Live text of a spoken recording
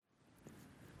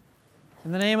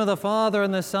In the name of the Father,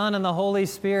 and the Son, and the Holy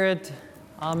Spirit,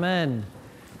 Amen.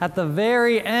 At the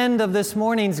very end of this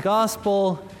morning's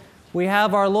Gospel, we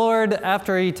have our Lord,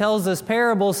 after He tells this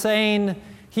parable, saying,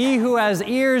 "He who has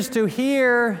ears to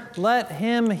hear, let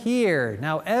him hear."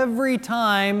 Now, every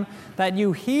time that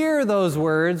you hear those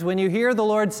words, when you hear the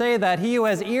Lord say that, "He who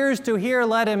has ears to hear,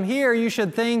 let him hear," you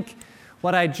should think,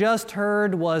 what I just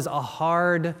heard was a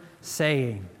hard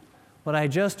saying. What I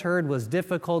just heard was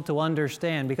difficult to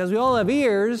understand, because we all have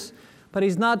ears, but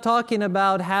He's not talking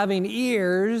about having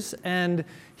ears and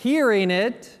hearing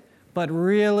it, but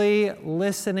really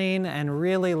listening and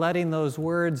really letting those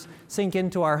words sink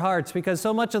into our hearts. Because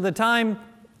so much of the time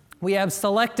we have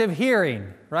selective hearing,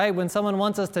 right? When someone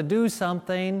wants us to do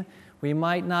something, we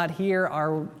might not hear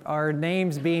our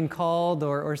names being called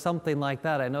or something like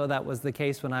that. I know that was the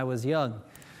case when I was young.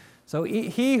 So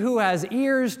he who has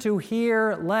ears to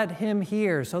hear, let him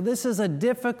hear. So this is a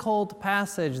difficult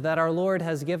passage that our Lord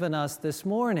has given us this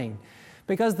morning,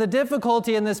 because the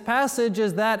difficulty in this passage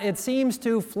is that it seems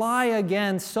to fly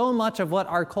against so much of what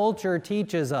our culture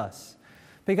teaches us.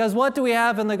 Because what do we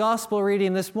have in the gospel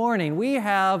reading this morning? We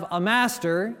have a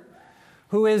master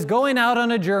who is going out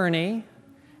on a journey,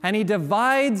 and he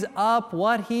divides up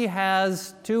what he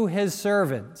has to his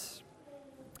servants.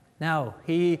 Now,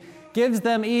 he gives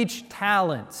them each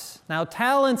talents. Now,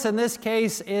 talents in this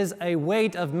case is a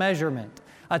weight of measurement.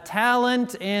 A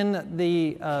talent in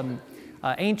the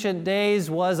ancient days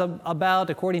was about,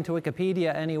 according to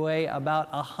Wikipedia anyway,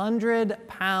 about 100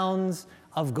 pounds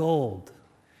of gold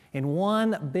in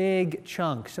one big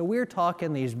chunk. So we're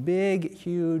talking these big,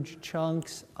 huge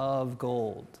chunks of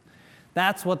gold.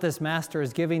 That's what this master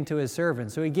is giving to his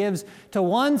servants. So he gives to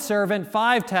one servant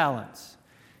 5 talents.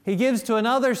 He gives to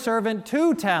another servant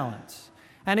 2 talents.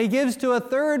 And he gives to a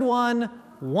third one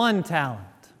 1 talent.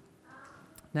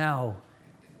 Now,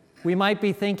 we might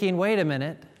be thinking, wait a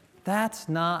minute, that's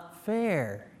not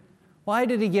fair. Why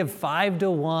did he give 5 to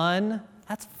one?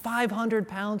 That's 500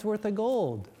 pounds worth of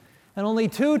gold. And only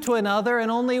 2 to another,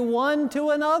 and only 1 to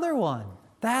another one.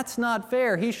 That's not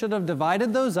fair. He should have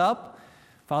divided those up.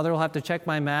 Father will have to check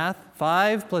my math.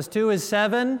 5 plus 2 is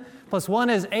 7. Plus 1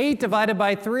 is 8 divided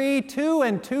by 3, 2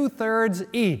 2/3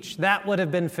 each. That would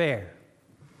have been fair.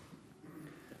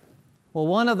 Well,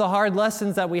 one of the hard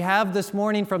lessons that we have this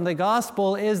morning from the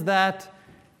gospel is that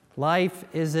life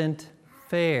isn't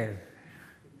fair.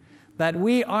 That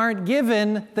we aren't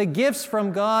given the gifts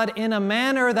from God in a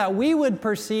manner that we would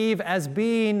perceive as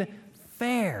being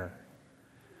fair.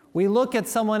 We look at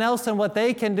someone else and what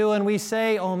they can do, and we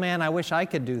say, "Oh man, I wish I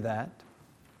could do that.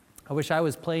 I wish I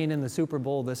was playing in the Super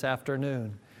Bowl this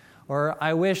afternoon." Or,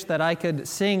 "I wish that I could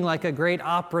sing like a great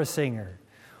opera singer."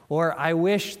 Or, "I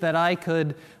wish that I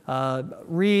could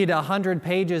read 100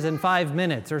 pages in 5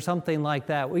 minutes," or something like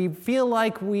that. We feel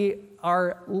like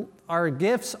our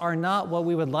gifts are not what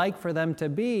we would like for them to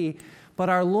be, but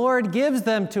our Lord gives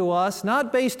them to us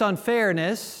not based on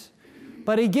fairness,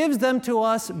 but He gives them to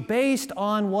us based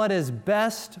on what is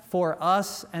best for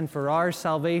us and for our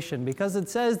salvation. Because it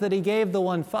says that He gave the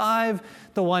one 5,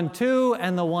 the one 2,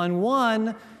 and the one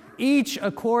 1, each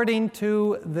according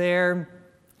to their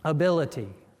ability.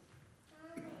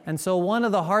 And so one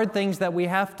of the hard things that we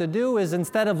have to do is,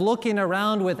 instead of looking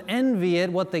around with envy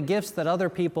at what the gifts that other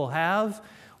people have,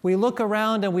 we look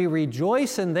around and we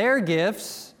rejoice in their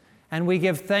gifts, and we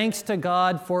give thanks to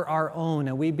God for our own,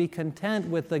 and we be content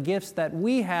with the gifts that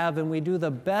we have, and we do the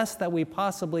best that we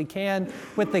possibly can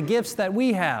with the gifts that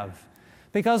we have.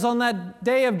 Because on that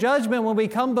day of judgment, when we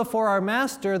come before our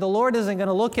Master, the Lord isn't going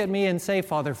to look at me and say,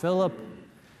 "Father Philip,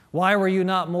 why were you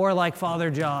not more like Father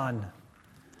John?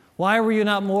 Why were you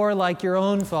not more like your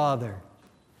own father?"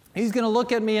 He's going to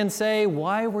look at me and say,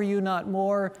 "Why were you not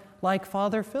more like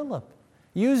Father Philip?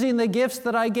 Using the gifts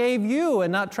that I gave you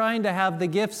and not trying to have the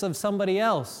gifts of somebody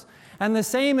else." And the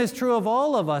same is true of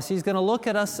all of us. He's going to look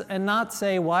at us and not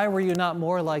say, "Why were you not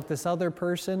more like this other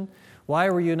person? Why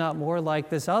were you not more like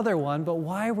this other one?" But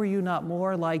 "Why were you not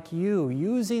more like you,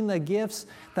 using the gifts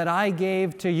that I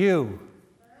gave to you?"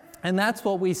 And that's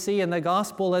what we see in the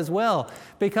gospel as well.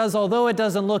 Because although it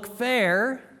doesn't look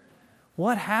fair,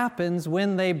 what happens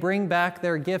when they bring back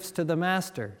their gifts to the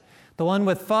master? The one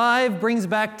with 5 brings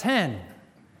back 10.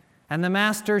 And the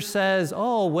master says,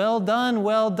 "Oh, well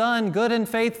done, good and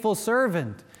faithful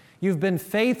servant. You've been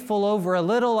faithful over a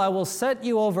little, I will set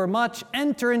you over much.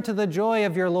 Enter into the joy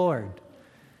of your Lord."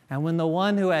 And when the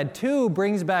one who had 2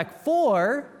 brings back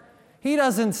 4, he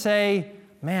doesn't say,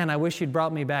 "Man, I wish you'd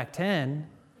brought me back 10.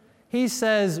 He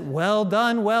says, well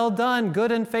done,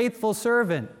 good and faithful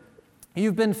servant.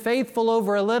 You've been faithful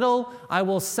over a little, I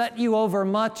will set you over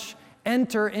much.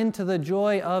 Enter into the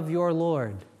joy of your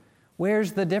Lord."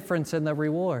 Where's the difference in the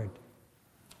reward?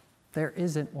 There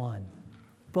isn't one.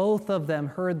 Both of them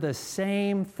heard the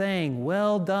same thing.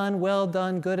 Well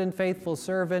done, good and faithful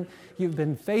servant. You've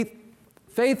been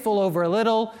faithful over a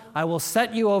little. I will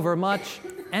set you over much.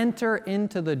 Enter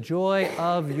into the joy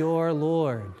of your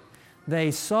Lord.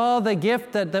 They saw the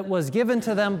gift that was given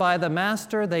to them by the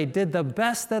master. They did the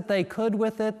best that they could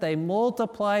with it. They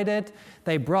multiplied it.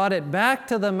 They brought it back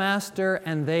to the master,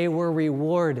 and they were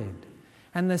rewarded.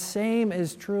 And the same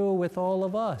is true with all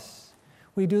of us.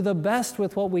 We do the best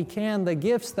with what we can, the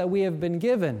gifts that we have been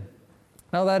given.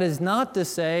 Now, that is not to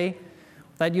say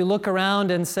that you look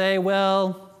around and say,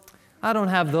 well, I don't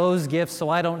have those gifts, so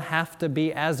I don't have to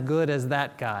be as good as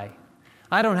that guy.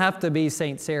 I don't have to be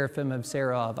St. Seraphim of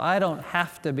Sarov. I don't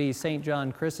have to be St.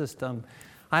 John Chrysostom.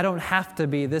 I don't have to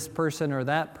be this person or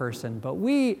that person. But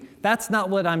that's not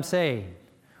what I'm saying.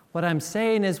 What I'm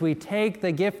saying is we take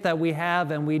the gift that we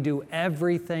have and we do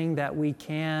everything that we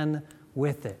can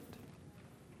with it.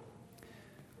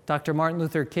 Dr. Martin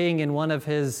Luther King, in one of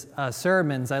his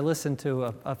sermons, I listened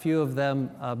to a few of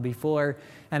them before,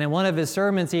 and in one of his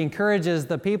sermons, he encourages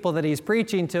the people that he's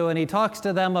preaching to, and he talks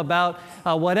to them about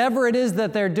whatever it is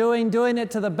that they're doing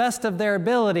it to the best of their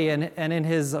ability, and in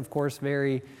his, of course,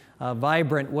 very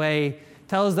vibrant way,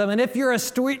 tells them, and if you're a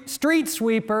street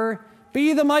sweeper,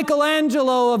 be the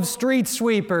Michelangelo of street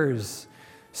sweepers.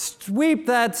 Sweep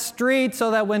that street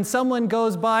so that when someone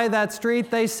goes by that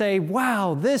street, they say,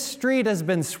 wow, this street has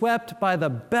been swept by the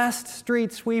best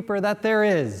street sweeper that there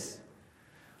is.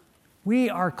 We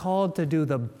are called to do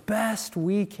the best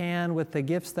we can with the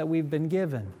gifts that we've been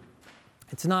given.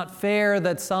 It's not fair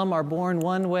that some are born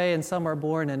one way and some are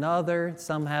born another.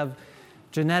 Some have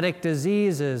genetic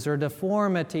diseases or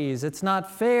deformities. It's not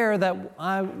fair that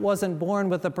I wasn't born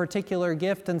with a particular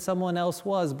gift and someone else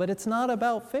was, but it's not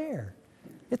about fair.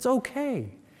 It's okay.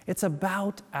 It's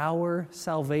about our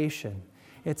salvation.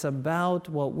 It's about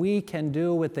what we can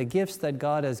do with the gifts that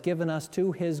God has given us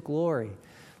to His glory.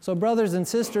 So, brothers and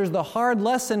sisters, the hard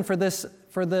lesson for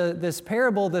this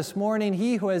parable this morning,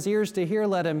 he who has ears to hear,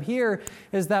 let him hear,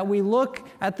 is that we look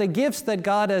at the gifts that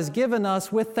God has given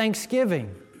us with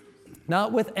thanksgiving,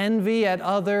 not with envy at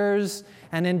others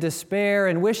and in despair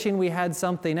and wishing we had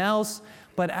something else,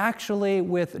 but actually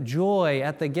with joy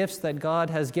at the gifts that God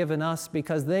has given us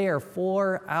because they are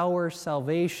for our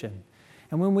salvation.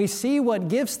 And when we see what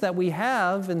gifts that we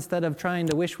have, instead of trying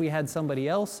to wish we had somebody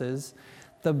else's,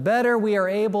 the better we are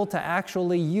able to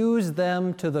actually use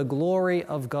them to the glory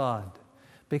of God.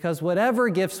 Because whatever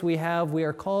gifts we have, we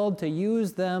are called to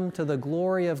use them to the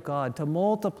glory of God, to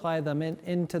multiply them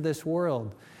into this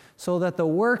world, so that the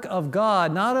work of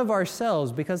God, not of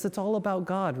ourselves, because it's all about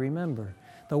God, remember,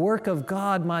 the work of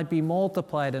God might be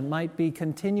multiplied and might be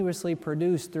continuously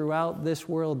produced throughout this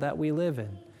world that we live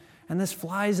in. And this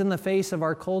flies in the face of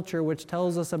our culture, which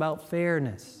tells us about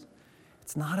fairness.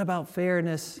 It's not about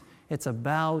fairness, it's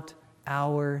about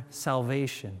our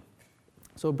salvation.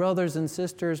 So, brothers and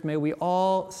sisters, may we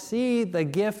all see the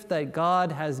gift that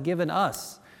God has given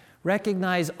us,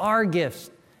 recognize our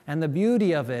gifts and the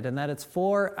beauty of it, and that it's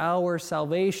for our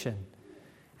salvation.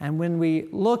 And when we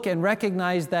look and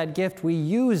recognize that gift, we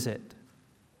use it,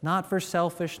 not for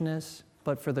selfishness,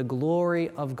 but for the glory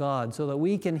of God, so that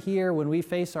we can hear when we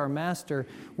face our Master,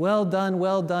 well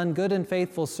done, good and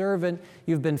faithful servant.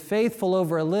 You've been faithful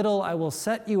over a little. I will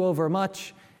set you over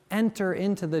much. Enter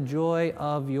into the joy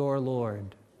of your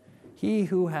Lord. He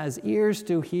who has ears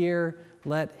to hear,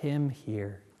 let him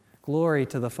hear. Glory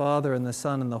to the Father, and the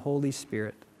Son, and the Holy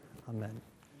Spirit. Amen.